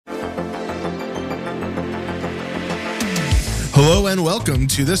Hello and welcome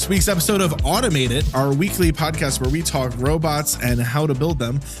to this week's episode of Automate It, our weekly podcast where we talk robots and how to build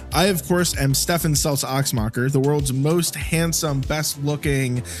them. I, of course, am Stefan Seltz-Oxmacher, the world's most handsome,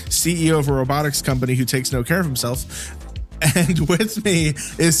 best-looking CEO of a robotics company who takes no care of himself. And with me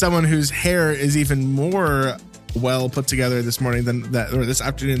is someone whose hair is even more well put together this morning than that, or this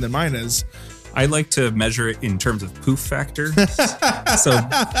afternoon than mine is. I like to measure it in terms of poof factor. So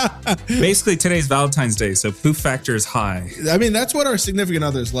basically today's Valentine's Day, so poof factor is high. I mean, that's what our significant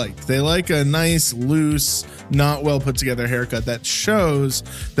others like. They like a nice, loose, not well put together haircut that shows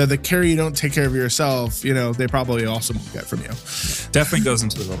that the care you don't take care of yourself, you know, they probably also get from you. Definitely goes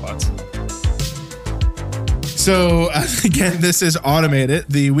into the robots. So again, this is Automate It,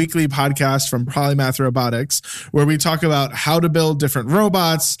 the weekly podcast from Polymath Robotics, where we talk about how to build different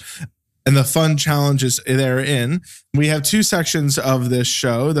robots and the fun challenges therein. We have two sections of this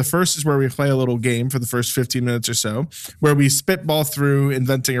show. The first is where we play a little game for the first 15 minutes or so, where we spitball through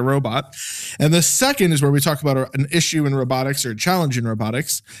inventing a robot. And the second is where we talk about an issue in robotics or a challenge in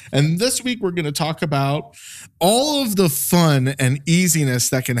robotics. And this week, we're going to talk about all of the fun and easiness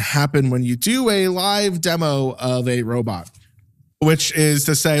that can happen when you do a live demo of a robot. Which is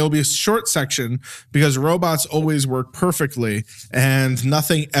to say, it'll be a short section because robots always work perfectly and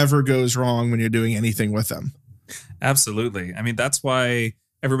nothing ever goes wrong when you're doing anything with them. Absolutely. I mean, that's why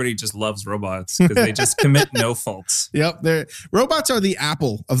everybody just loves robots, because they just commit no faults. Yep. Robots are the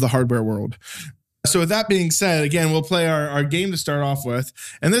Apple of the hardware world. So with that being said, again, we'll play our game to start off with.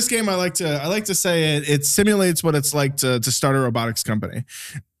 And this game, I like to say it simulates what it's like to start a robotics company.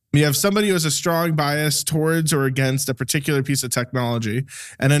 You have somebody who has a strong bias towards or against a particular piece of technology,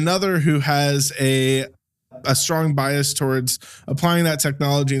 and another who has a strong bias towards applying that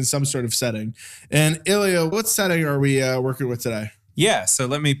technology in some sort of setting. And Ilya, what setting are we working with today? Yeah, so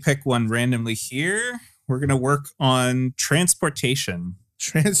let me pick one randomly here. We're going to work on transportation.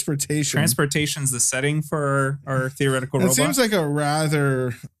 Transportation's the setting for our theoretical robot. It seems like a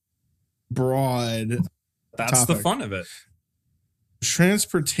rather broad That's topic. The fun of it.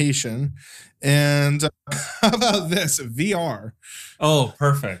 Transportation. And how about this? VR. Oh,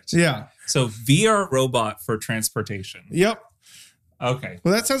 perfect. Yeah. So VR robot for transportation. Yep. Okay.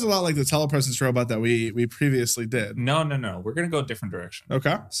 Well, that sounds a lot like the telepresence robot that we previously did. No. We're going to go a different direction.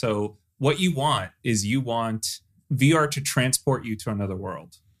 Okay. So what you want VR to transport you to another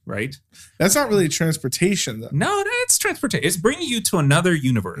world, right? That's not really transportation, though. No, it's transportation. It's bringing you to another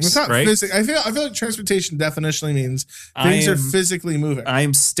universe, it's not right? I feel like transportation definitionally means things are physically moving.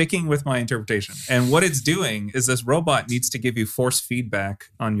 I'm sticking with my interpretation. And what it's doing is this robot needs to give you force feedback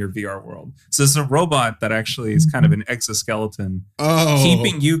on your VR world. So it's a robot that actually is kind of an exoskeleton,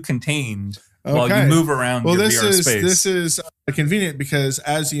 keeping you contained while you move around your VR space. This is convenient because,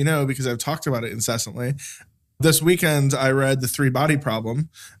 as you know, because I've talked about it incessantly, this weekend I read The Three Body Problem.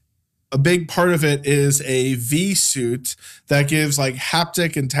 A big part of it is a V suit that gives like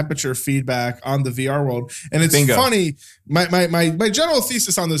haptic and temperature feedback on the VR world. And it's funny. My general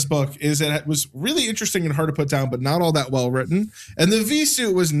thesis on this book is that it was really interesting and hard to put down, but not all that well written. And the V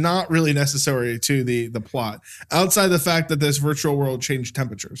suit was not really necessary to the plot, outside the fact that this virtual world changed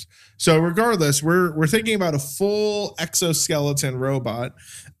temperatures. So regardless, we're thinking about a full exoskeleton robot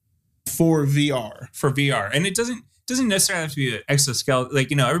for VR. And it doesn't necessarily have to be an exoskeleton. Like,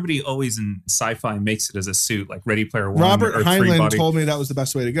 you know, everybody always in sci-fi makes it as a suit, like Ready Player One. Robert Heinlein told me that was the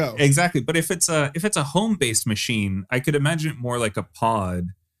best way to go. Exactly. But if it's a home-based machine, I could imagine it more like a pod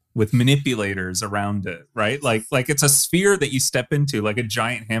with manipulators around it, right? Like it's a sphere that you step into, like a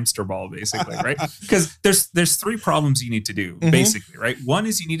giant hamster ball, basically, right? Because there's three problems you need to do, basically, right? One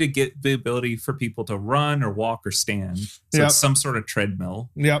is you need to get the ability for people to run or walk or stand. So it's some sort of treadmill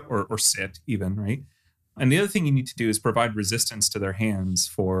or sit even, right? And the other thing you need to do is provide resistance to their hands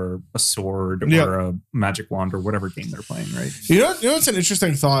for a sword or a magic wand or whatever game they're playing, right? You know what's an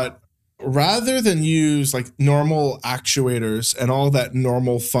interesting thought? Rather than use like normal actuators and all that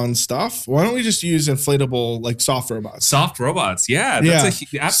normal fun stuff, why don't we just use inflatable like soft robots? Soft robots,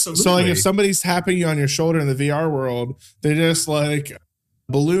 absolutely. So like if somebody's tapping you on your shoulder in the VR world, they just like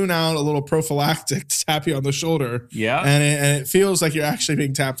balloon out a little prophylactic to tap you on the shoulder. Yeah. And it feels like you're actually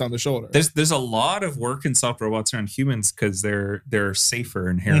being tapped on the shoulder. There's a lot of work in soft robots around humans because they're safer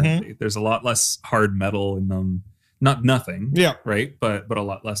inherently. There's a lot less hard metal in them. Not nothing. Yeah. Right. But a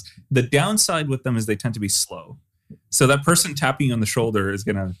lot less. The downside with them is they tend to be slow. So that person tapping you on the shoulder is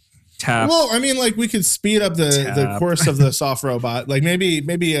gonna tap. Well, I mean, like we could speed up the course of the soft robot, like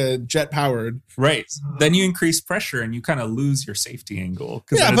maybe a jet powered. Right. Then you increase pressure and you kind of lose your safety angle.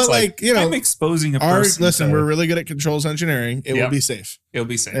 Yeah, but like you know, I'm exposing a person. Listen, we're really good at controls engineering. It will be safe. It'll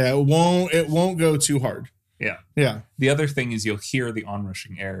be safe. Yeah, it won't go too hard. Yeah. Yeah. The other thing is you'll hear the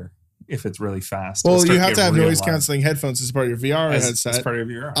onrushing air if it's really fast. Well, you have to have noise canceling headphones as part of your VR headset. As part of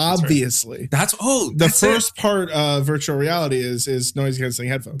your VR. Obviously. That's the first part of virtual reality is noise canceling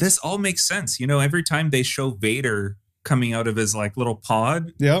headphones. This all makes sense. You know, every time they show Vader coming out of his like little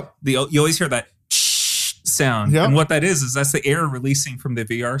pod, yep. You always hear that sound. Yep. And what that is that's the air releasing from the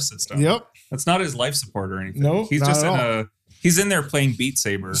VR system. Yep. That's not his life support or anything. No, he's just he's in there playing Beat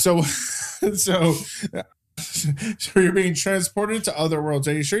Saber. So you're being transported to other worlds.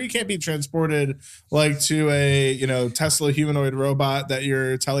 Are you sure you can't be transported like to a, Tesla humanoid robot that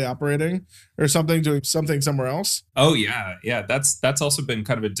you're teleoperating or something, doing something somewhere else? Oh yeah. Yeah. That's also been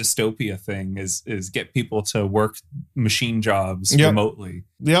kind of a dystopia thing is get people to work machine jobs remotely.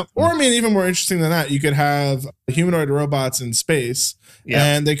 Yep. Or I mean, even more interesting than that, you could have humanoid robots in space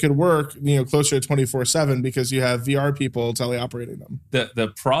and they could work, closer to 24/7 because you have VR people teleoperating them.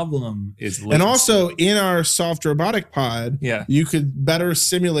 The problem is latency. And also in our soft robotic pod, you could better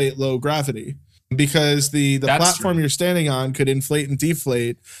simulate low gravity because the platform you're standing on could inflate and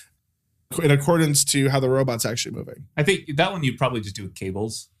deflate in accordance to how the robot's actually moving. I think that one you'd probably just do with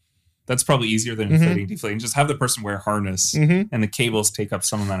cables. That's probably easier than inflating, deflating. Just have the person wear a harness and the cables take up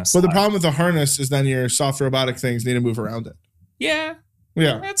some amount of slack. But the problem with the harness is then your soft robotic things need to move around it. Yeah.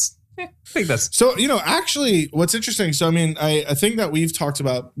 Yeah. I think that's... So, actually what's interesting. So, I mean, I think that we've talked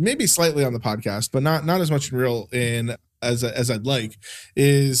about maybe slightly on the podcast, but not as much as I'd like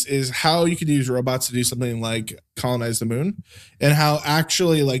is how you could use robots to do something like colonize the moon, and how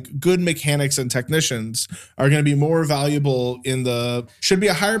actually like good mechanics and technicians are going to be more valuable should be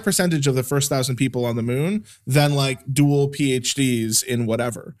a higher percentage of the first 1,000 people on the moon than like dual PhDs in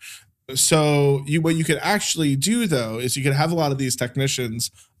whatever. So what you could actually do though is you could have a lot of these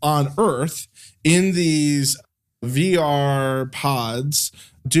technicians on Earth in these VR pods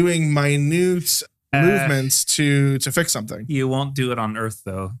doing minute movements to fix something. You won't do it on Earth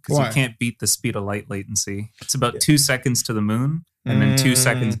though, because you can't beat the speed of light latency. It's about 2 seconds to the moon and then 2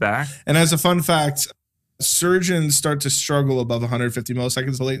 seconds back. And as a fun fact, surgeons start to struggle above 150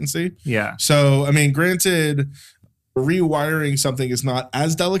 milliseconds of latency. Yeah. So, I mean, granted, rewiring something is not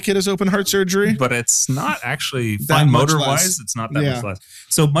as delicate as open heart surgery, but it's not actually fine motor wise. It's not that much less.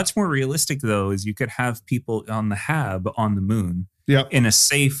 So much more realistic though is you could have people on the hab on the moon in a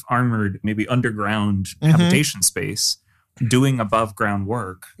safe, armored, maybe underground habitation space doing above ground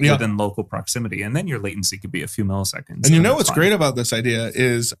work within local proximity. And then your latency could be a few milliseconds. And what's great about this idea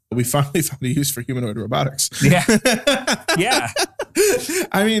is we finally found a use for humanoid robotics. Yeah. Yeah.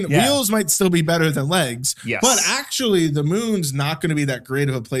 I mean, wheels might still be better than legs, yes. But actually the moon's not going to be that great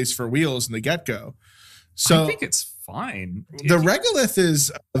of a place for wheels in the get-go. So I think it's fine. The regolith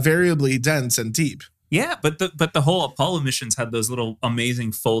is variably dense and deep. Yeah, but the whole Apollo missions had those little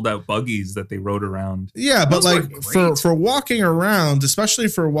amazing fold-out buggies that they rode around. Yeah, but like for walking around, especially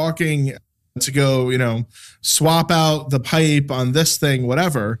for walking to go, swap out the pipe on this thing,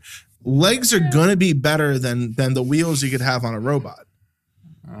 whatever, legs are gonna be better than the wheels you could have on a robot.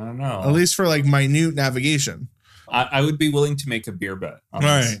 I don't know. At least for like minute navigation. I would be willing to make a beer bet. All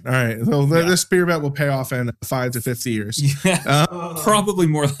right. So this beer bet will pay off in 5 to 50 years. Yeah. Probably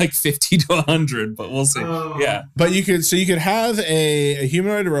more like 50 to 100, but we'll see. Yeah. But you could have a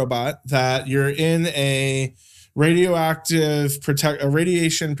humanoid robot that you're in a radiation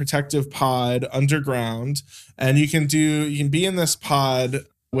protective pod underground, and you can be in this pod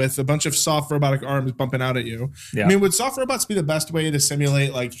with a bunch of soft robotic arms bumping out at you. Yeah. I mean, would soft robots be the best way to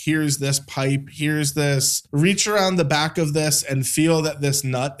simulate, like, here's this pipe, here's this, reach around the back of this and feel that this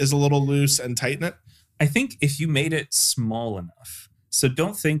nut is a little loose and tighten it? I think if you made it small enough, so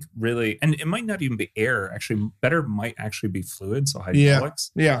don't think really, and it might not even be air, actually, better might actually be fluid, so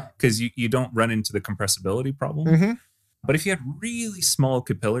hydraulics. Yeah. Because you don't run into the compressibility problem. Mm-hmm. But if you had really small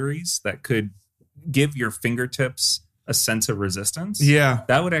capillaries that could give your fingertips a sense of resistance,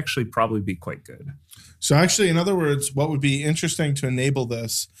 that would actually probably be quite good. So actually, in other words, what would be interesting to enable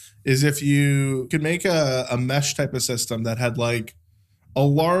this is if you could make a mesh type of system that had like a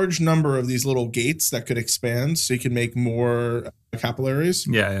large number of these little gates that could expand, so you can make more capillaries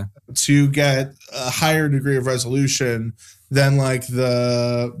to get a higher degree of resolution than like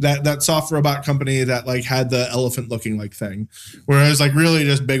that soft robot company that like had the elephant looking like thing, whereas like really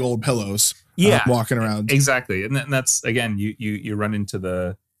just big old pillows walking around. Exactly. And that's, again, you run into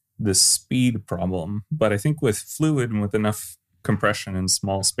the speed problem, but I think with fluid and with enough compression in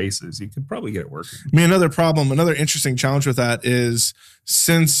small spaces, you could probably get it working. I mean, another interesting challenge with that is,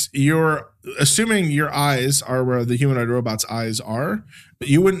 since you're assuming your eyes are where the humanoid robot's eyes are,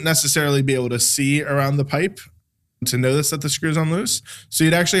 you wouldn't necessarily be able to see around the pipe to notice that the screw's on loose. So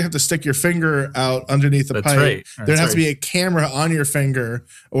you'd actually have to stick your finger out underneath the pipe. Right. There'd have to be a camera on your finger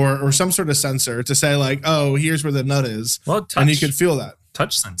or some sort of sensor to say like, oh, here's where the nut is. Well, touch. And you could feel that.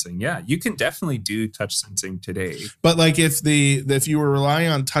 Touch sensing. Yeah, you can definitely do touch sensing today. But like if you were relying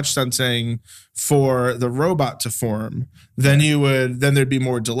on touch sensing for the robot to form, then there'd be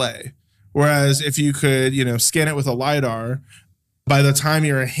more delay. Whereas if you could, scan it with a LiDAR, by the time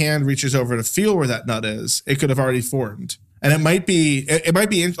your hand reaches over to feel where that nut is, it could have already formed. And it might be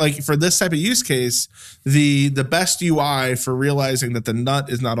like for this type of use case, the best UI for realizing that the nut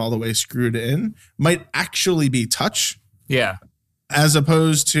is not all the way screwed in might actually be touch. Yeah. As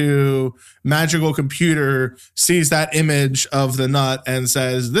opposed to magical computer sees that image of the nut and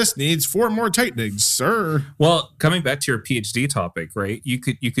says, this needs 4 more tightenings, sir. Well, coming back to your PhD topic, right? You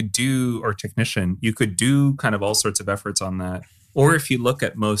could do, or technician, you could do kind of all sorts of efforts on that. Or if you look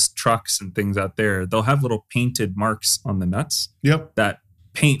at most trucks and things out there, they'll have little painted marks on the nuts. Yep. That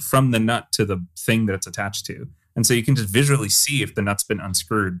paint from the nut to the thing that it's attached to. And so you can just visually see if the nut's been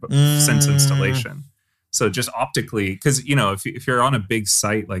unscrewed since installation. So just optically, because, if you're on a big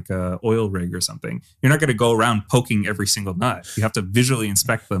site like a oil rig or something, you're not going to go around poking every single nut. You have to visually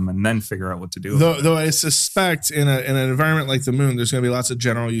inspect them and then figure out what to do. Though I suspect in an environment like the moon, there's going to be lots of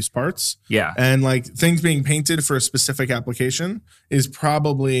general use parts. Yeah. And like things being painted for a specific application is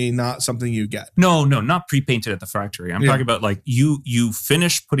probably not something you get. No, not pre-painted at the factory. I'm talking about like you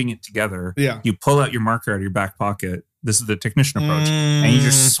finish putting it together. Yeah. You pull out your marker out of your back pocket. This is the technician approach. And you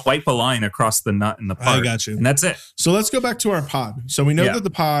just swipe a line across the nut and the part. I got you. And that's it. So let's go back to our pod. So we know that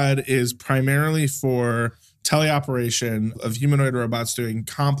the pod is primarily for teleoperation of humanoid robots doing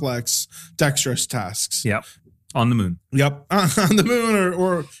complex, dexterous tasks. Yep. On the moon. Yep. On the moon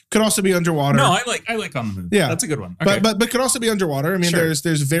or could also be underwater. No, I like on the moon. Yeah. That's a good one. Okay. But could also be underwater. I mean, Sure.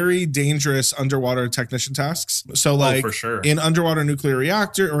 there's very dangerous underwater technician tasks. So like for sure. in underwater nuclear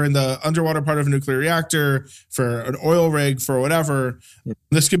reactor or in the underwater part of a nuclear reactor for an oil rig for whatever,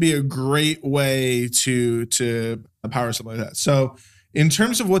 this could be a great way to power something like that. So in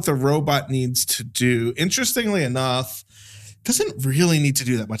terms of what the robot needs to do, interestingly enough, doesn't really need to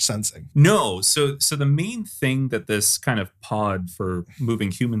do that much sensing. No. So the main thing that this kind of pod for moving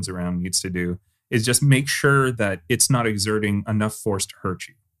humans around needs to do is just make sure that it's not exerting enough force to hurt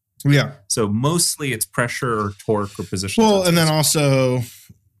you. Yeah. So mostly it's pressure or torque or position. Well, sensors. and then also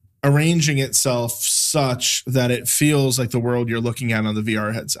arranging itself such that it feels like the world you're looking at on the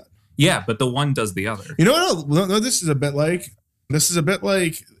VR headset. Yeah, but the one does the other. You know what this is a bit like? This is a bit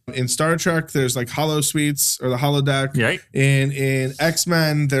like in Star Trek, there's like holo suites or the holodeck. Right. In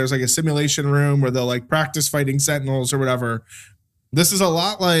X-Men, there's like a simulation room where they'll like practice fighting sentinels or whatever. This is a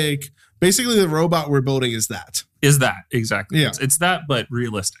lot like basically the robot we're building is that. Is that exactly? Yeah. It's that, but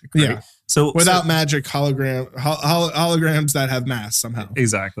realistic. Right? Yeah. So without magic holograms that have mass somehow.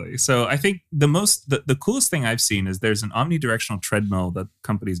 Exactly. So I think the coolest thing I've seen is there's an omnidirectional treadmill that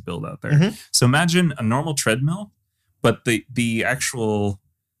companies build out there. Mm-hmm. So imagine a normal treadmill, but the actual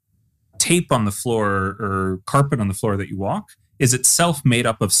tape on the floor or carpet on the floor that you walk is itself made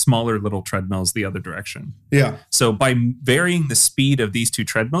up of smaller little treadmills the other direction. Yeah. So by varying the speed of these two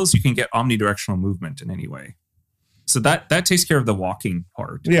treadmills, you can get omnidirectional movement in any way. So that takes care of the walking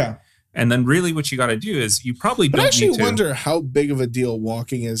part. Yeah. And then really what you got to do is you probably don't need to. I actually wonder how big of a deal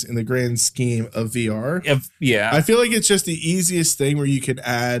walking is in the grand scheme of VR. Yeah. I feel like it's just the easiest thing where you could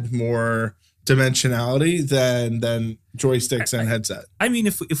add more dimensionality than joysticks and headset. I mean,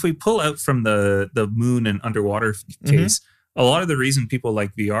 if we pull out from the moon and underwater case, a lot of the reason people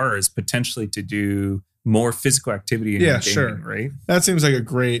like VR is potentially to do more physical activity in gaming, sure. Right? That seems like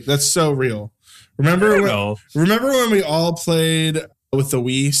that's so real. Remember when we all played with the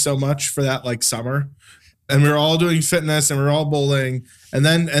Wii so much for that like summer? And we were all doing fitness and we were all bowling. And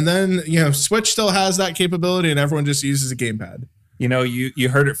then Switch still has that capability and everyone just uses a gamepad. You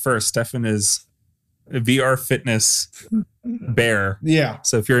heard it first. Stefan is a VR fitness bear. Yeah.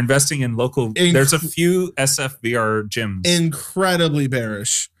 So if you're investing in local, there's a few SF VR gyms. Incredibly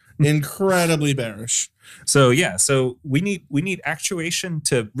bearish. Incredibly bearish. So yeah, so we need actuation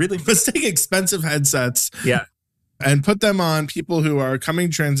to really let's take expensive headsets. Yeah. And put them on people who are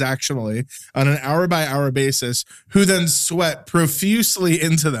coming transactionally on an hour by hour basis, who then sweat profusely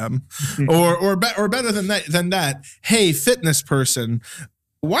into them, or better than that. Hey, fitness person,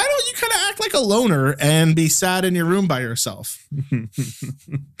 why don't you kind of act like a loner and be sad in your room by yourself? You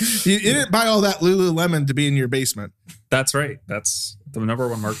didn't buy all that Lululemon to be in your basement. That's right. That's the number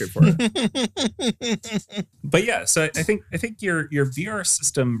one market for it. But yeah, so I think your VR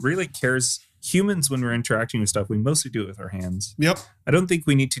system really cares. Humans, when we're interacting with stuff, we mostly do it with our hands. Yep. I don't think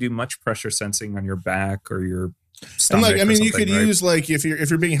we need to do much pressure sensing on your back or your And like, stomach I mean, or you could something, right? use like if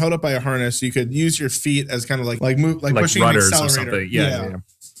you're being held up by a harness, you could use your feet as kind of like move like pushing an rudders or accelerator. something. Yeah.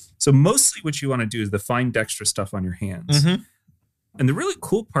 So mostly what you want to do is the fine dexterous stuff on your hands. Mhm. And the really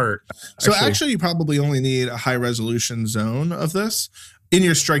cool part. So actually, you probably only need a high resolution zone of this in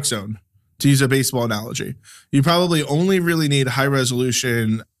your strike zone, to use a baseball analogy. You probably only really need high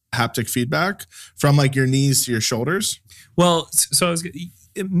resolution haptic feedback from like your knees to your shoulders. Well, so I was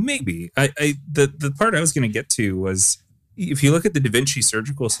maybe the part I was going to get to was, if you look at the Da Vinci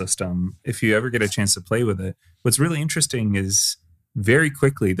surgical system, if you ever get a chance to play with it, what's really interesting is very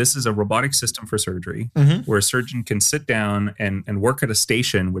quickly, this is a robotic system for surgery where a surgeon can sit down and work at a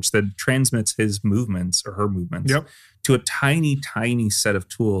station, which then transmits his movements or her movements to a tiny, tiny set of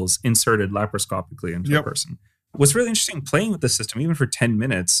tools inserted laparoscopically into a person. What's really interesting playing with the system, even for 10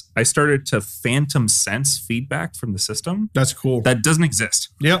 minutes, I started to phantom sense feedback from the system. That's cool. That doesn't exist.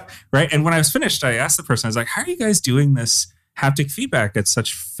 Right. And when I was finished, I asked the person, I was like, how are you guys doing this haptic feedback at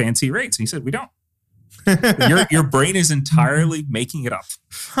such fancy rates? And he said, we don't. your brain is entirely making it up.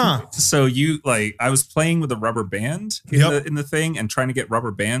 So I was playing with a rubber band in the thing and trying to get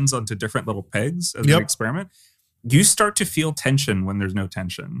rubber bands onto different little pegs as an experiment. You start to feel tension when there's no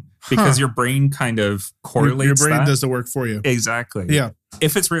tension because your brain kind of correlates. Your brain does the work for you. Exactly. Yeah.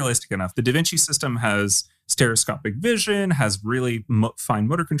 If it's realistic enough. The Da Vinci system has stereoscopic vision, has really fine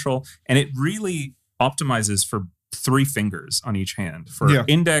motor control, and it really optimizes for 3 fingers on each hand for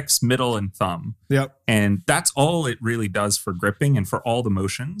index, middle, and thumb. And that's all it really does for gripping and for all the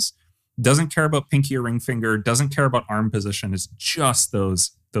motions. Doesn't care about pinky or ring finger, doesn't care about arm position. It's just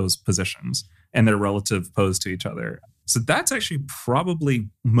those positions and their relative pose to each other. So that's actually probably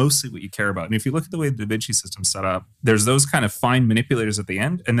mostly what you care about. And if you look at the way the Da Vinci system's set up, there's those kind of fine manipulators at the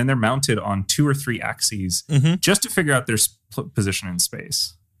end, and then they're mounted on 2 or 3 axes just to figure out their position in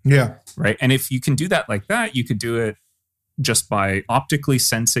space. Right. And if you can do that like that, you could do it just by optically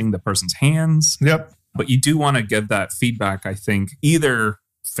sensing the person's hands. But you do want to give that feedback, I think, either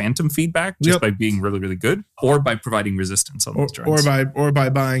phantom feedback just by being really, really good, or by providing resistance on those joints. Or by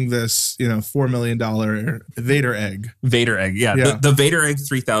buying this, $4 million Vader egg. The Vader egg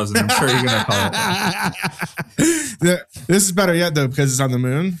 3000. I'm sure you're gonna call it. This is better yet though, because it's on the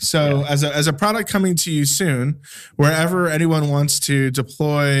moon. So as a product coming to you soon, wherever anyone wants to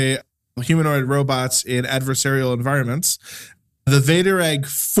deploy humanoid robots in adversarial environments, the Vader egg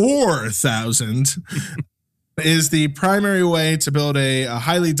 4000 is the primary way to build a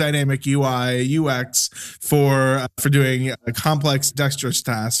highly dynamic UI UX for doing complex dexterous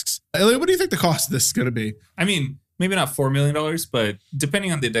tasks. Elliot, what do you think the cost of this is going to be? I mean, maybe not $4 million, but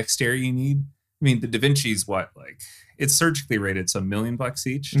depending on the dexterity you need. I mean, the Da Vinci's it's surgically rated, so $1 million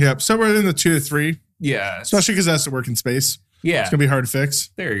each. Yep, somewhere in the 2 to 3. Yeah, especially because it has to work in space. Yeah, it's gonna be hard to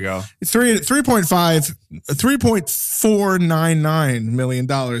fix. There you go. $3.49 million,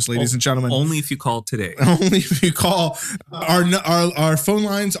 ladies and gentlemen. Only if you call today. Only if you call. Our phone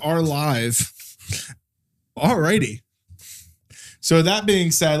lines are live. Alrighty. So that being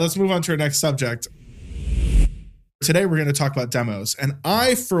said, let's move on to our next subject. Today we're going to talk about demos, and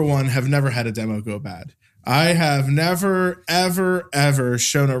I, for one, have never had a demo go bad. I have never, ever, ever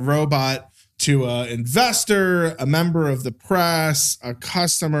shown a robot to an investor, a member of the press, a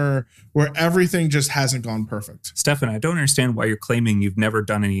customer, where everything just hasn't gone perfect. Stefan, I don't understand why you're claiming you've never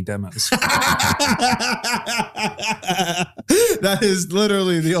done any demos. That is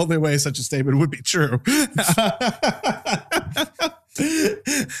literally the only way such a statement would be true.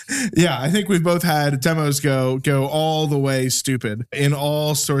 Yeah, I think we've both had demos go all the way stupid in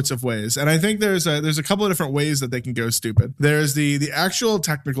all sorts of ways. And I think there's a couple of different ways that they can go stupid. There's the actual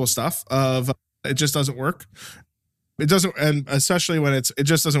technical stuff of it just doesn't work. It doesn't, and especially when it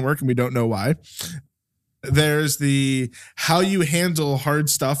just doesn't work and we don't know why. There's the how you handle hard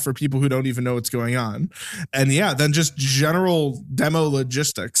stuff for people who don't even know what's going on. And then just general demo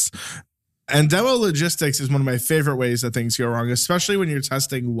logistics. And demo logistics is one of my favorite ways that things go wrong, especially when you're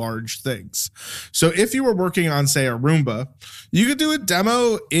testing large things. So if you were working on, say, a Roomba, you could do a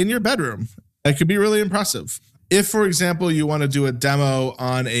demo in your bedroom. It could be really impressive. If, for example, you want to do a demo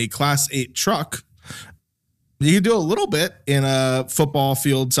on a Class 8 truck, you can do a little bit in a football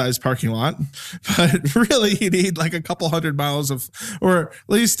field-sized parking lot, but really you need like a couple hundred miles of, or at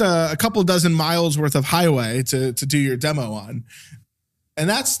least a couple dozen miles worth of highway to do your demo on. And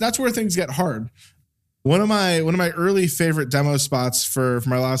that's where things get hard. One of my early favorite demo spots for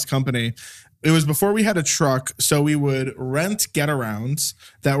my last company, It was before we had a truck, so we would rent get-arounds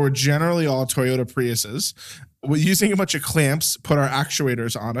that were generally all Toyota Priuses. We're using a bunch of clamps, put our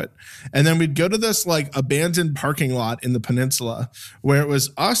actuators on it, and then we'd go to this like abandoned parking lot in the peninsula where it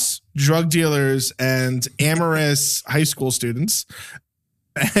was us, drug dealers, and amorous high school students.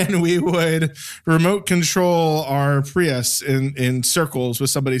 And we would remote control our Prius in circles with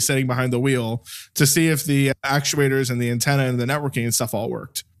somebody sitting behind the wheel to see if the actuators and the antenna and the networking and stuff all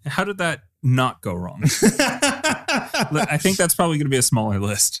worked. How did that not go wrong? I think that's probably going to be a smaller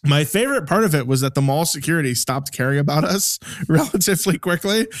list. My favorite part of it was that the mall security stopped caring about us relatively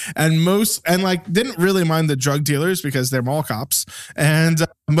quickly, and didn't really mind the drug dealers because they're mall cops, and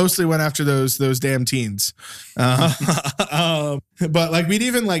mostly went after those damn teens. But we'd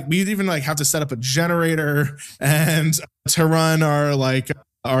even have to set up a generator and to run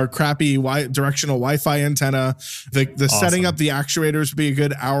our crappy directional Wi-Fi antenna. The awesome. Setting up the actuators would be a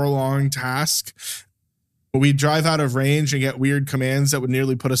good hour-long task. We'd drive out of range and get weird commands that would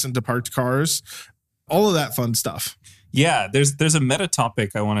nearly put us into parked cars. All of that fun stuff. Yeah, there's a meta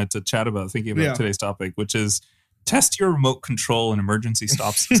topic I wanted to chat about thinking about today's topic, which is test your remote control and emergency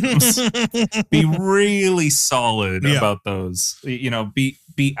stop systems. Be really solid about those.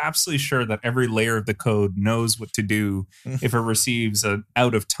 Be absolutely sure that every layer of the code knows what to do if it receives an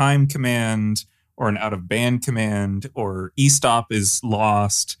out of time command or an out of band command or e-stop is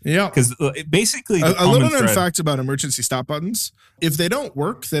lost. Yeah. Because basically a little known fact about emergency stop buttons, if they don't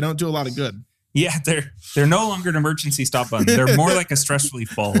work, they don't do a lot of good. Yeah, they're no longer an emergency stop button. They're more like a stress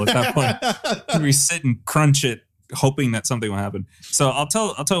relief ball at that point. Where you sit and crunch it, hoping that something will happen. So I'll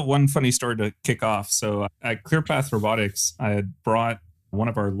tell one funny story to kick off. So at ClearPath Robotics, I had brought one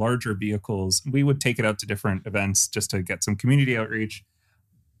of our larger vehicles. We would take it out to different events just to get some community outreach.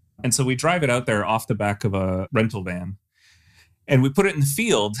 And so we drive it out there off the back of a rental van. And we put it in the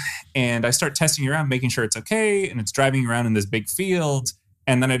field, and I start testing around, making sure it's okay. And it's driving around in this big field.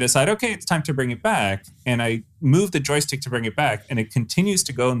 And then I decide, okay, it's time to bring it back. And I move the joystick to bring it back, and it continues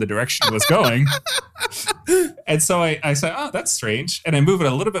to go in the direction it was going. And so I say, oh, that's strange. And I move it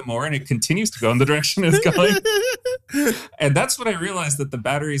a little bit more, and it continues to go in the direction it's going. And that's when I realized that the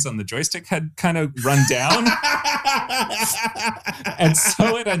batteries on the joystick had kind of run down. And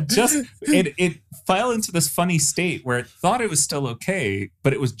so it fell into this funny state where it thought it was still okay,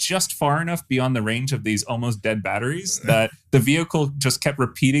 but it was just far enough beyond the range of these almost dead batteries that the vehicle just kept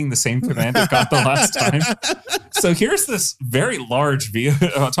repeating the same command it got the last time. So here's this very large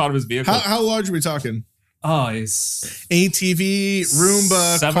autonomous vehicle. How large are we talking? Oh, it's ATV,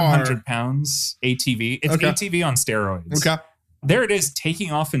 Roomba, 700 pounds ATV. It's ATV on steroids. Okay. There it is,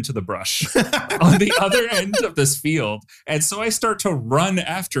 taking off into the brush on the other end of this field. And so I start to run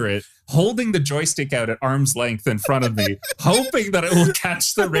after it, holding the joystick out at arm's length in front of me, hoping that it will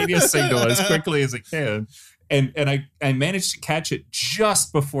catch the radio signal as quickly as it can. And I managed to catch it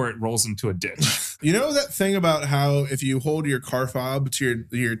just before it rolls into a ditch. You know that thing about how if you hold your car fob to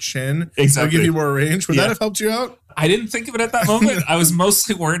your chin, exactly, it'll give you more range? Would that have helped you out? I didn't think of it at that moment. I was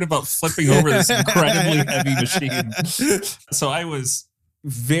mostly worried about flipping over this incredibly heavy machine. So I was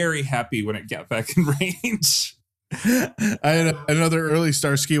very happy when it got back in range. I had another early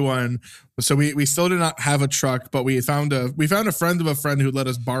Starsky one. So we still did not have a truck, but we found a friend of a friend who let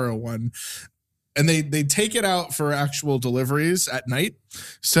us borrow one. And they take it out for actual deliveries at night.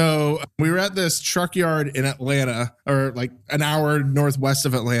 So we were at this truck yard in Atlanta, or like an hour northwest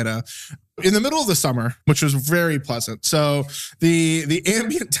of Atlanta, in the middle of the summer, which was very pleasant. So the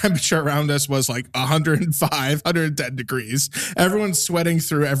ambient temperature around us was like 105, 110 degrees. Everyone's sweating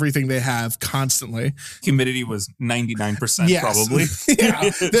through everything they have constantly. Humidity was 99%, probably.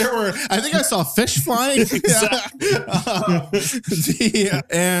 Yeah, there were, I think I saw fish flying.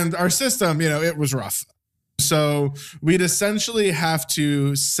 And our system, it was rough. So we'd essentially have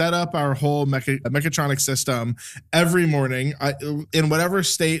to set up our whole mechatronic system every morning in whatever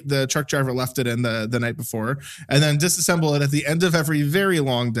state the truck driver left it in the night before, and then disassemble it at the end of every very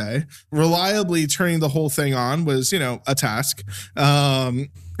long day. Reliably turning the whole thing on was, a task.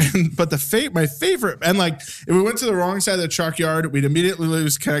 But my favorite, and if we went to the wrong side of the truck yard, we'd immediately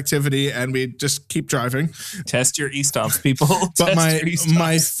lose connectivity and we'd just keep driving. Test your e-stops, people. But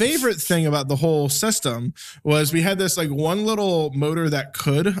my favorite thing about the whole system was we had this one little motor that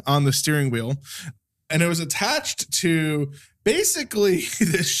could on the steering wheel, and it was attached to basically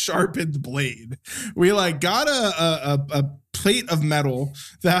this sharpened blade. We got a plate of metal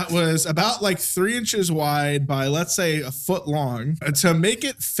that was about like 3 inches wide by, let's say, a foot long. To make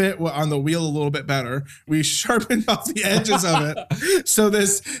it fit on the wheel a little bit better, we sharpened off the edges of it. So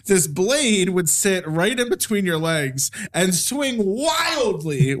this blade would sit right in between your legs and swing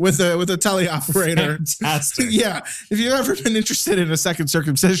wildly with a teleoperator. Fantastic. Yeah. If you've ever been interested in a second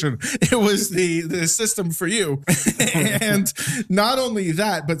circumcision, it was the system for you. And not only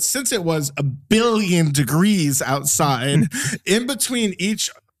that, but since it was 1 billion degrees outside, in between each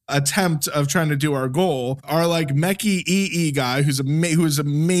attempt of trying to do our goal, our like mechy EE guy who's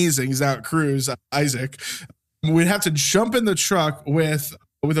amazing, he's out Cruz, Isaac, we'd have to jump in the truck with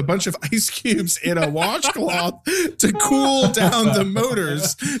a bunch of ice cubes in a washcloth to cool down the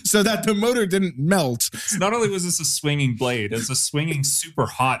motors so that the motor didn't melt. So not only was this a swinging blade, it's a swinging super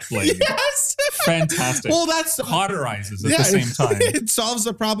hot blade. Yes. Fantastic. Well, that's cauterizes at the same time. It solves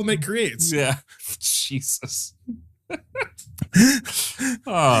the problem it creates. Yeah. Jesus. But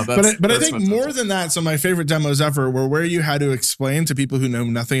I think more than that, some of my favorite demos ever were where you had to explain to people who know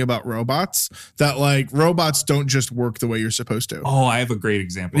nothing about robots that like robots don't just work the way you're supposed to. Oh, I have a great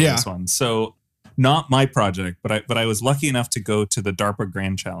example of this one. So not my project, but I was lucky enough to go to the DARPA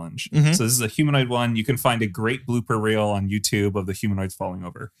Grand Challenge. Mm-hmm. So this is a humanoid one. You can find a great blooper reel on YouTube of the humanoids falling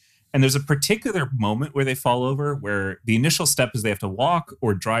over. And there's a particular moment where they fall over where the initial step is they have to walk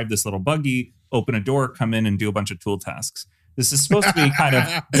or drive this little buggy, open a door, come in and do a bunch of tool tasks. This is supposed to be kind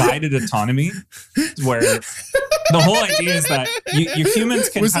of guided autonomy where the whole idea is that you humans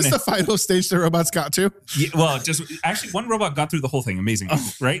can Was this the final stage the robots got to? Yeah, well, just actually one robot got through the whole thing. Amazing.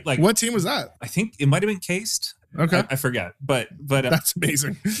 Right? Like, what team was that? I think it might have been Cased. Okay. I forget, but that's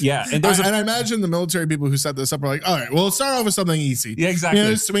amazing. Yeah. And I imagine the military people who set this up are like, all right, well, let's start off with something easy. Yeah, exactly. You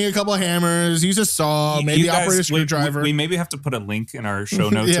know, swing a couple of hammers, use a saw, maybe operate a screwdriver. We maybe have to put a link in our show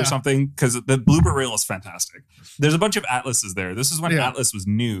notes or something because the blooper reel is fantastic. There's a bunch of atlases there. This is when Atlas was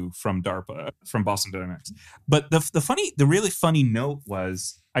new from DARPA, from Boston Dynamics. But the really funny note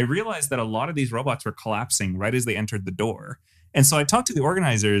was I realized that a lot of these robots were collapsing right as they entered the door. And so I talked to the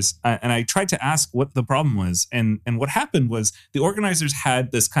organizers and I tried to ask what the problem was. And what happened was the organizers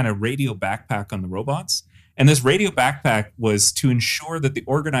had this kind of radio backpack on the robots. And this radio backpack was to ensure that the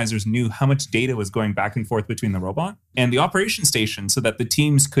organizers knew how much data was going back and forth between the robot and the operation station so that the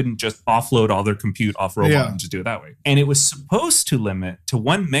teams couldn't just offload all their compute off robot and just do it that way. And it was supposed to limit to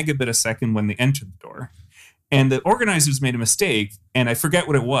 1 megabit a second when they entered the door. And the organizers made a mistake, and I forget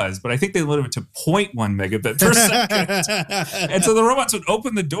what it was, but I think they limited it to 0.1 megabit per second. And so the robots would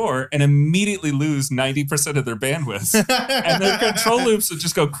open the door and immediately lose 90% of their bandwidth. And their control loops would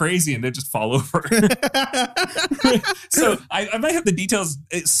just go crazy and they'd just fall over. So I might have the details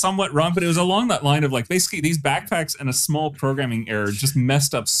somewhat wrong, but it was along that line of like basically these backpacks and a small programming error just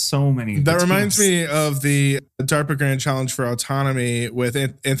messed up so many. That reminds me of the DARPA Grand Challenge for Autonomy with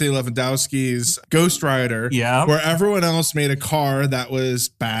Anthony Lewandowski's Ghost Rider. Yeah. Where everyone else made a car that was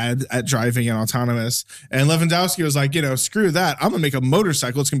bad at driving and autonomous. And Lewandowski was like, screw that. I'm going to make a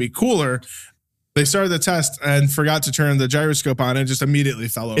motorcycle. It's going to be cooler. They started the test and forgot to turn the gyroscope on and just immediately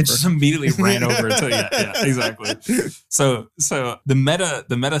fell over. It just immediately ran over. Yeah, exactly. So the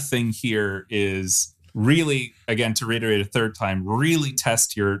meta thing here is really, again, to reiterate a third time, really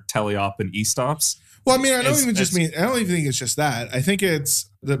test your teleop and e-stops. Well, I mean, I don't even think it's just that. I think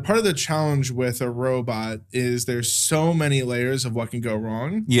it's the part of the challenge with a robot is there's so many layers of what can go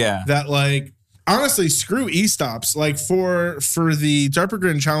wrong. Yeah. That like, honestly, screw e-stops. Like for the DARPA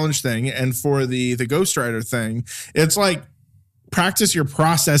Grand Challenge thing and for the Ghost Rider thing, it's like practice your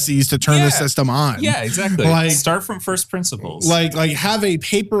processes to turn the system on. Yeah, exactly. Like, start from first principles. Like have a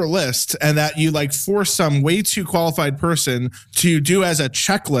paper list and that you like force some way too qualified person to do as a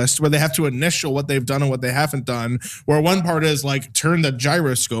checklist where they have to initial what they've done and what they haven't done. Where one part is like turn the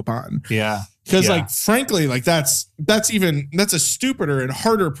gyroscope on. Yeah. Because like, frankly, like that's a stupider and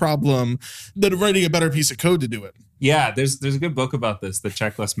harder problem than writing a better piece of code to do it. Yeah, there's a good book about this, the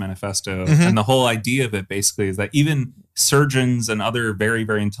Checklist Manifesto. Mm-hmm. And the whole idea of it basically is that even surgeons and other very,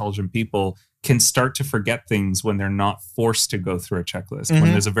 very intelligent people can start to forget things when they're not forced to go through a checklist,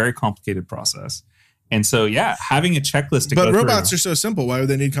 when there's a very complicated process. And so, having a checklist to go through. But robots are so simple. Why would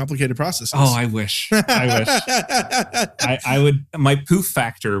they need complicated processes? Oh, I wish. I would. My poof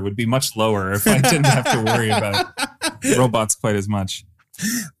factor would be much lower if I didn't have to worry about robots quite as much.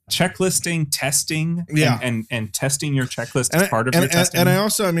 Checklisting, testing, and testing your checklist as part of your testing. And I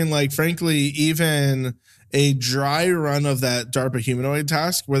also, I mean, like, frankly, even a dry run of that DARPA humanoid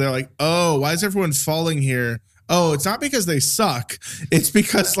task where they're like, oh, why is everyone falling here? oh, it's not because they suck. It's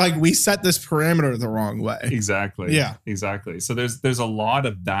because like we set this parameter the wrong way. Exactly. Yeah. Exactly. So there's a lot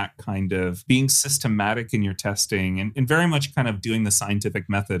of that kind of being systematic in your testing and very much kind of doing the scientific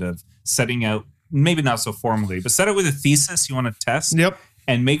method of setting out, maybe not so formally, but set out with a thesis you want to test. Yep.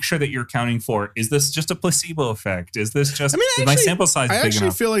 And make sure that you're accounting for, is this just a placebo effect? Is this just, is my sample size big enough? I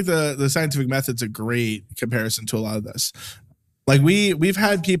actually feel like the scientific method's a great comparison to a lot of this. Like we've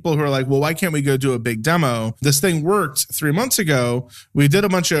had people who are like, well, why can't we go do a big demo? This thing worked 3 months ago. We did a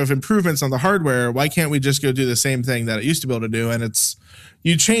bunch of improvements on the hardware. Why can't we just go do the same thing that it used to be able to do? And it's,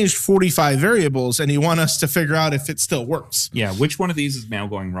 you changed 45 variables and you want us to figure out if it still works. Yeah. Which one of these is now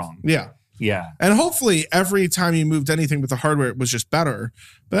going wrong? Yeah. Yeah. And hopefully every time you moved anything with the hardware, it was just better.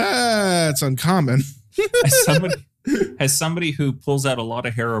 But that's uncommon. As somebody who pulls out a lot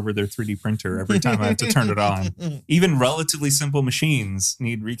of hair over their 3D printer every time I have to turn it on, even relatively simple machines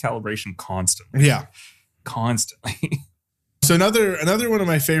need recalibration constantly. Yeah. Constantly. So another one of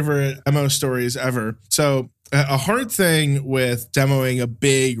my favorite demo stories ever. So a hard thing with demoing a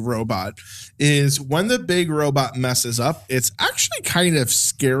big robot is when the big robot messes up, it's actually kind of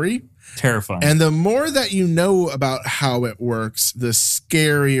scary. Terrifying. And the more that you know about how it works, the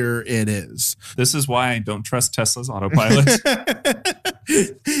scarier it is. This is why I don't trust Tesla's autopilot.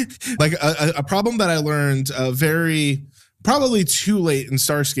 Like a problem that I learned probably too late in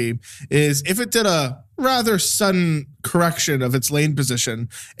Starsky is if it did a rather sudden correction of its lane position,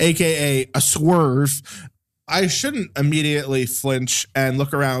 aka a swerve, I shouldn't immediately flinch and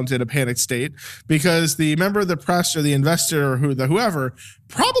look around in a panicked state because the member of the press or the investor or whoever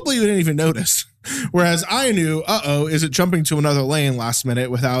probably didn't even notice. Whereas I knew, is it jumping to another lane last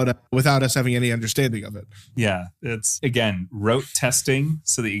minute without us having any understanding of it? Yeah, it's, again, rote testing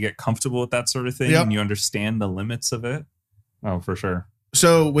so that you get comfortable with that sort of thing and you understand the limits of it. Oh, for sure.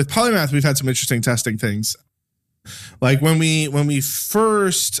 So with Polymath, we've had some interesting testing things. Like when we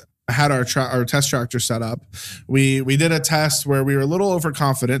first had our test tractor set up, we did a test where we were a little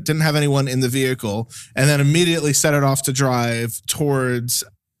overconfident, didn't have anyone in the vehicle, and then immediately set it off to drive towards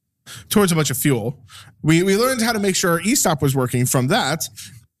a bunch of fuel. We learned how to make sure our e-stop was working from that.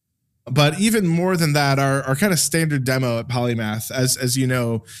 But even more than that, our kind of standard demo at Polymath, as you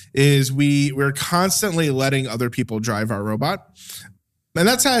know, is we're constantly letting other people drive our robot. And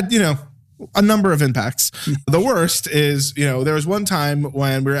that's had, a number of impacts. The worst is, there was one time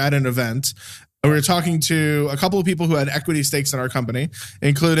when we were at an event, we were talking to a couple of people who had equity stakes in our company,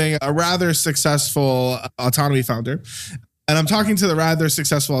 including a rather successful autonomy founder. And I'm talking to the rather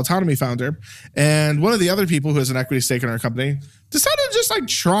successful autonomy founder, and one of the other people who has an equity stake in our company decided to just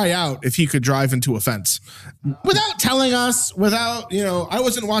try out if he could drive into a fence without telling us, I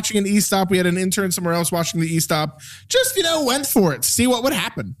wasn't watching an e-stop. We had an intern somewhere else watching the e-stop. Just, went for it to see what would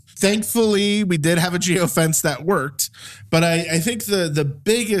happen. Thankfully, we did have a geofence that worked. But I think the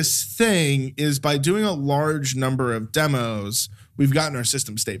biggest thing is by doing a large number of demos, we've gotten our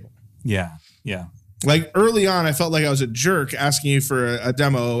system stable. Yeah. Yeah. Like early on, I felt like I was a jerk asking you for a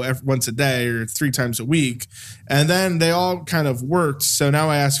demo once a day or 3 times a week. And then they all kind of worked. So now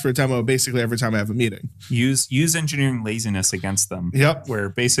I ask for a demo basically every time I have a meeting. Use engineering laziness against them. Yep. Where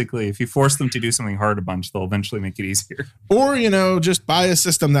basically if you force them to do something hard a bunch, they'll eventually make it easier. Or, just buy a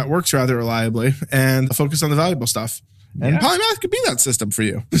system that works rather reliably and focus on the valuable stuff. And Polymath could be that system for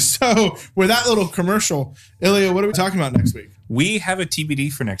you. So with that little commercial, Ilya, what are we talking about next week? We have a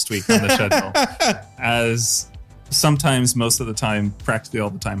TBD for next week on the schedule. As sometimes, most of the time, practically all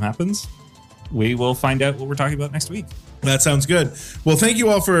the time happens. We will find out what we're talking about next week. That sounds good. Well, thank you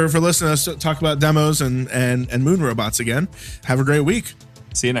all for listening to us talk about demos and moon robots again. Have a great week.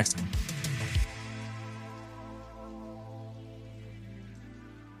 See you next time.